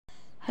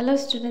Hello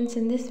students,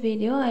 in this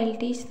video I'll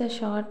teach the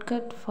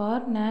shortcut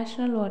for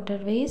national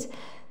waterways.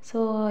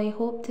 So I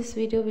hope this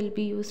video will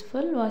be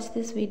useful. Watch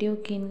this video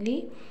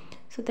keenly.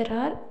 So there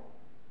are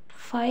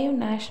 5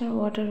 national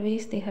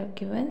waterways they have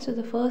given. So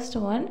the first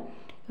one,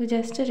 you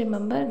just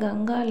remember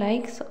Ganga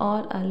likes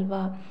all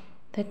Alva.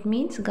 That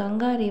means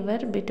Ganga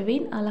river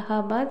between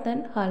Allahabad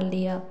and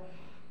Haldia.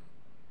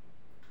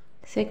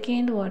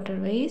 Second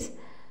waterways,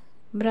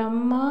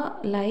 Brahma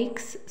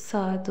likes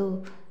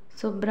Sadhu.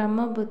 So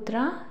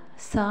Brahmaputra,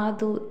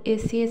 Sadhu,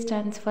 SA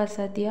stands for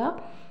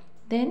Sadhya,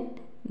 then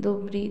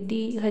Dhubri,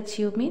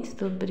 DHU means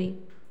Dhubri.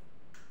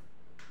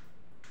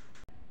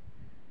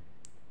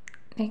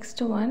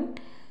 Next one,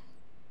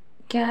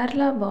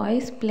 Kerala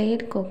boys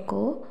played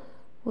Kho-Kho.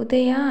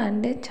 Udaya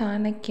and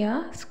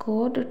Chanakya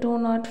scored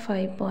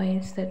 205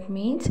 points. That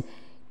means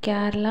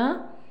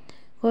Kerala,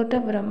 Kota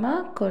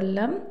Brahma,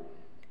 Kollam,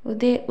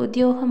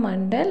 Udyoga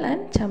Mandal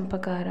and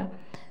Champakara.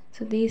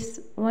 So this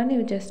one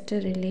you just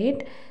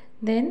relate.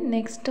 Then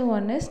next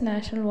one is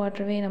national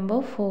waterway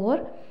number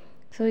 4.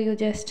 So you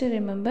just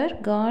remember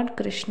God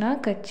Krishna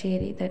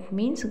Kacheri. That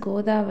means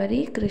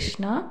Godavari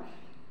Krishna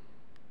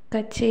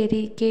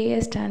Kacheri.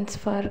 KS stands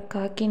for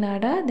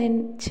Kakinada.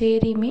 Then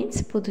Cheri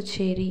means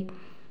Puducherry.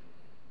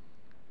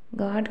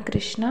 God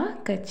Krishna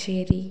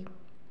Kacheri.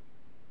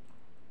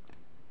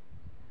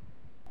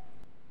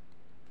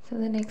 So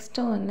the next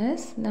one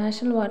is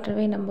national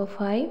waterway number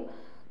 5.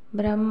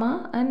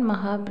 Brahma and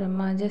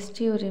Mahabrahma. Just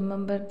you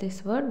remember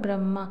this word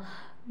Brahma.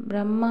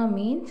 Brahma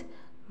means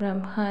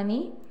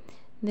Brahmani,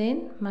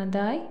 then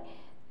Madai,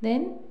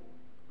 then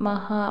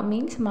Maha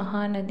means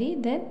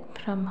Mahanadi, then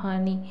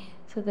Brahmani.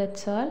 So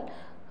that's all.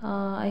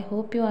 I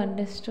hope you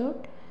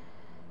understood.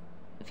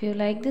 If you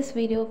like this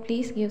video,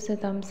 please give a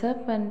thumbs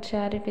up and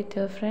share it with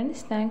your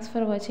friends. Thanks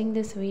for watching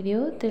this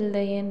video till the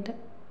end.